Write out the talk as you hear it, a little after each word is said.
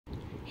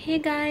Hey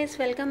guys,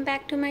 welcome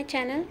back to my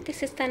channel.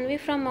 This is Tanvi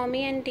from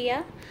Mommy and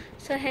Dia.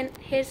 So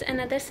here's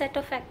another set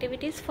of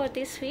activities for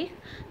this week.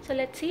 So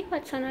let's see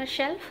what's on our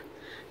shelf.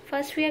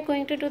 First we are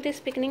going to do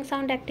this beginning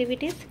sound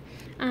activities.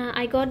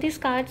 I got these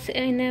cards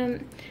in a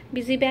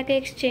busy bag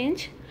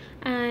exchange,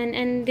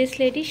 and this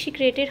lady, she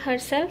created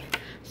herself.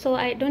 So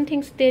I don't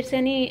think there's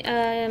any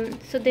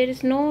so there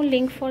is no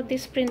link for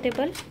this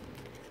printable.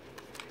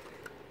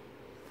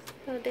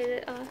 So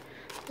there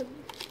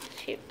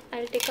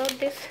I'll take out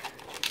this,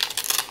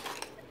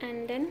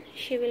 and then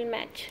she will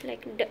match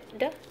like the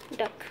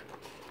duck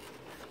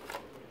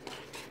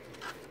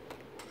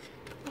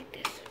like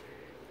this.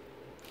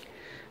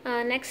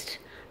 Next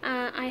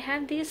I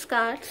have these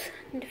cards,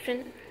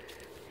 different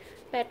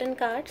pattern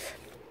cards.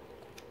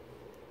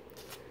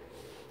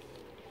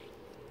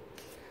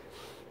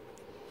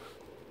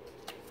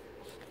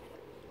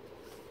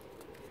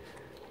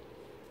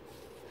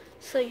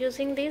 So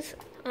using these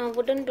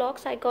wooden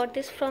blocks, I got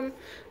this from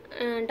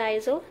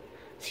Daiso.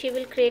 She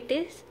will create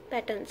these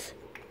patterns.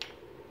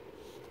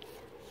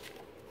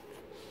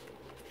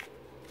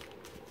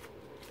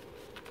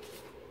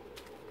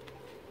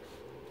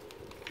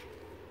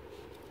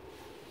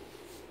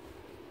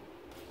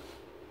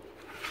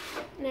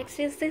 Next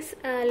is this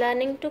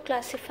learning to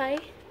classify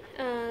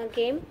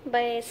game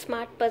by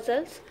smart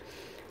puzzles.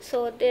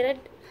 So there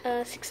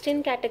are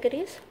 16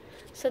 categories.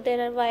 So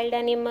there are wild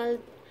animal,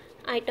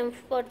 item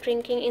for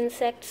drinking,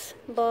 insects,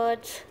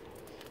 birds,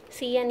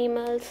 sea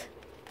animals,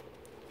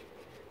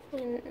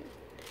 and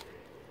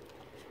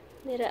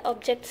there are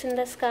objects in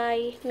the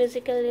sky,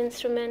 musical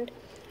instrument,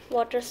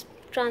 water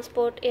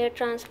transport, air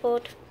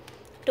transport,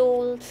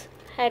 tools,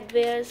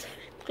 headwears,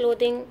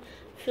 clothing,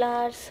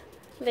 flowers,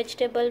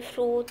 vegetable,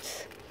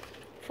 fruits,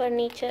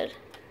 furniture,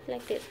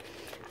 like this.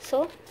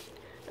 So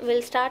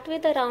we'll start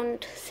with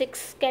around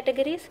 6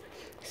 categories.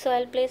 So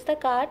I'll place the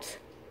cards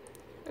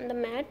on the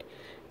mat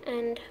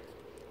and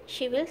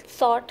she will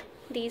sort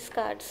these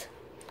cards.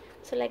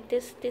 So like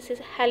this is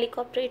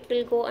helicopter, it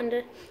will go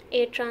under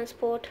air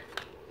transport.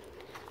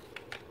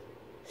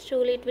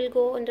 Stool, it will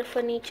go under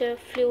furniture.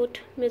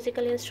 Flute,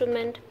 musical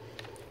instrument.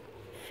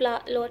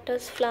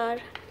 Lotus flower,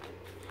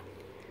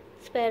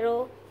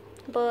 sparrow,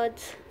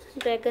 birds,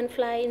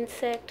 dragonfly,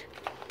 insect.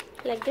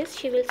 Like this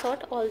she will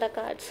sort all the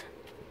cards.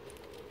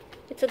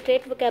 It's a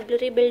great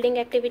vocabulary building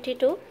activity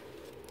too.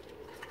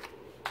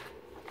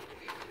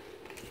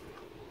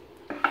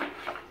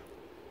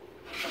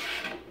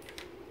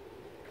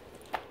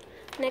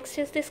 Next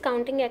is this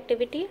counting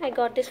activity. I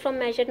got this from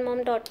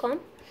measuredmom.com.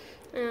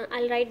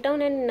 I'll write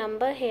down a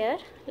number here,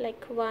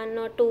 like 1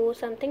 or 2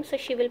 something. So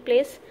she will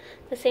place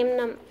the same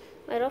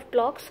number of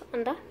blocks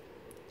on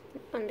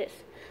this.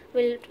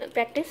 We'll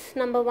practice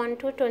number 1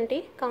 to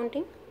 20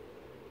 counting.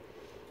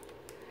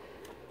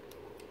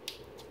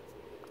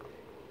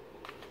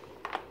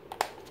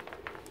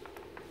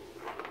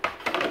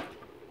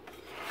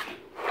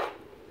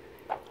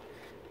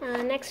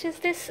 Next is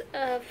this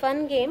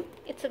fun game.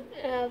 It's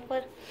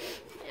for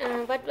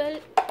what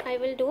I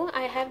will do.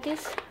 I have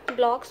these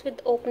blocks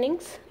with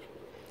openings.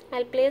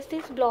 I'll place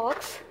these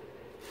blocks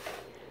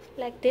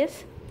like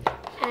this,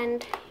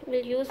 and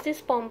we'll use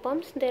these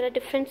pom-poms. There are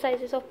different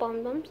sizes of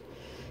pom-poms,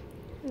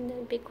 and the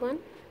big one,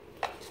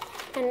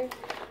 and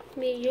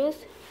we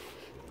use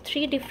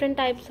 3 different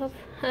types of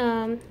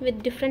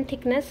with different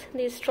thickness,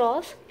 these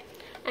straws,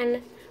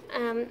 and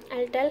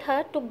I'll tell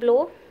her to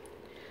blow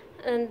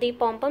the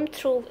pom-pom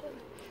through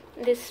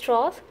these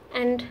straws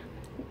and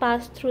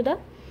pass through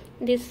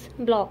these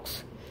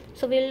blocks.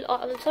 So we'll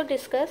also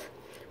discuss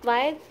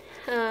why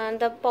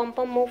the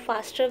pom-pom move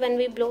faster when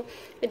we blow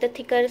with the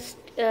thicker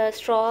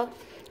straw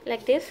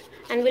like this,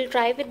 and we'll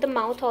try with the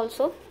mouth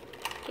also.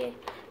 Okay,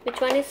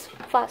 which one is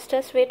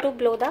fastest way to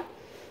blow the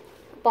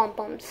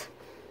pom-poms.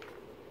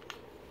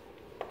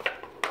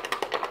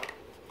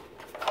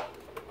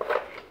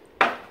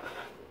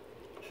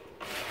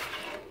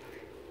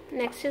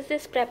 Next is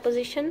this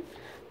preposition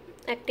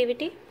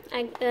activity.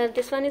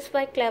 This one is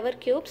by Clever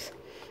Cubes.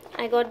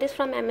 I got this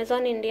from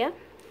Amazon India.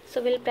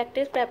 So we'll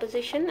practice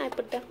preposition. I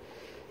put the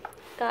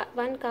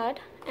one card,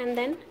 and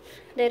then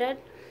there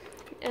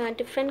are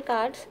different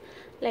cards,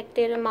 like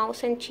there are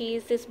mouse and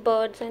cheese, this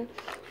birds, and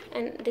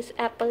this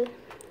apple.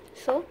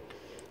 So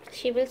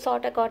she will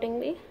sort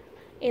accordingly.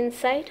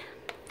 Inside,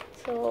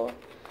 so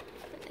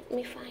let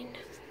me find.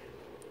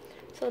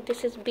 So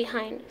this is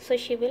behind, so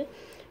she will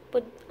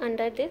put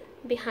under the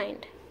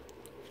behind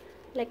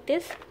like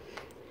this.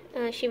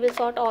 She will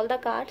sort all the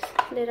cards.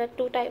 There are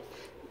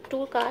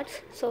two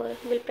cards, so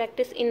we'll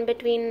practice in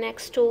between,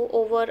 next to,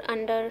 over,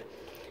 under,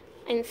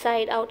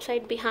 inside,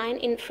 outside, behind,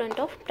 in front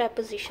of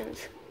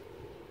prepositions.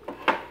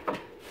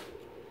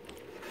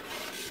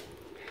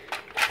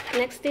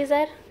 Next, these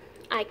are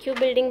IQ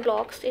building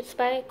blocks. It's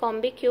by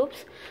Combi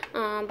Cubes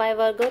by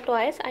Virgo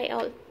Toys.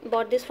 I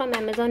bought this from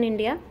Amazon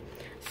India.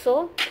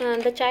 So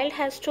the child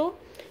has to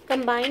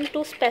combine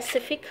 2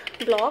 specific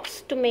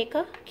blocks to make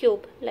a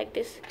cube like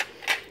this.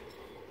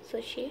 So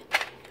she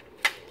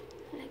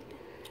like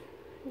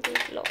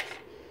these blocks.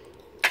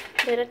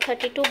 There are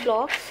 32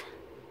 blocks.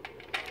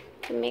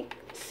 to make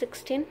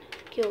 16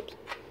 cubes.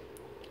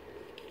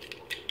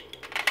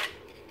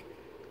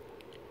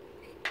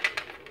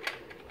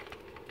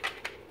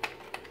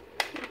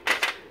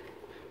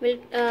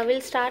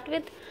 We'll start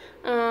with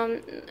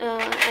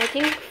I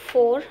think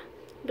 4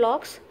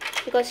 blocks,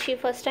 because she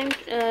first time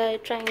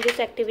trying this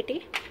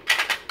activity.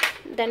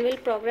 Then we'll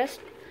progress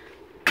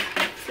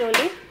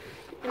slowly,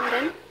 and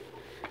then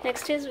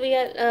next is we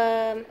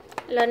are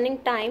learning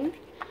time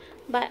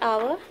by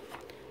hour.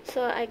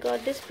 So I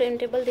got this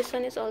printable. This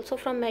one is also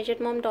from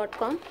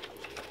measuredmom.com.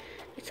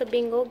 It's a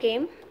bingo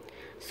game.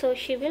 So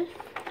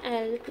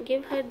I'll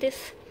give her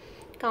this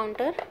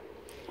counter,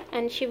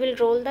 and she will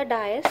roll the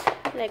dice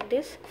like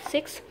this,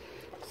 6.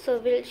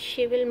 So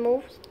she will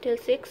move till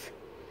 6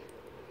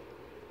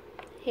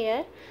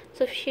 here.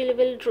 So she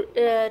will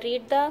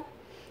read the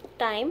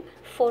time,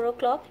 4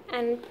 o'clock,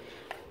 and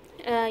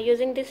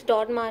using this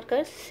dot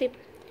marker,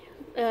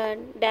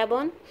 dab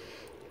on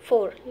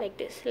 4 like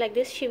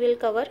this she will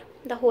cover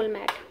the whole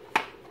mat.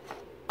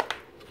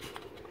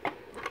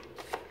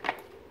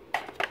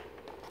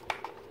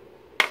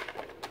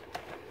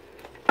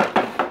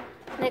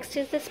 Next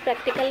is this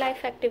practical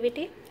life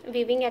activity,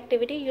 weaving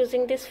activity,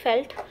 using this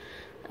felt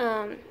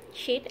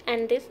sheet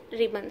and these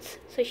ribbons.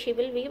 So she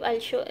will weave. I'll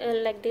show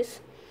like this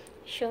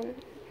shown.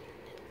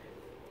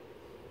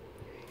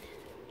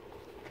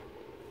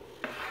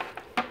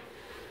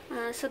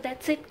 So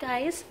that's it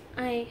guys.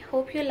 I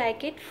hope you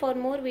like it. For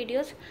more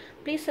videos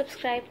please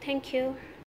subscribe. Thank you.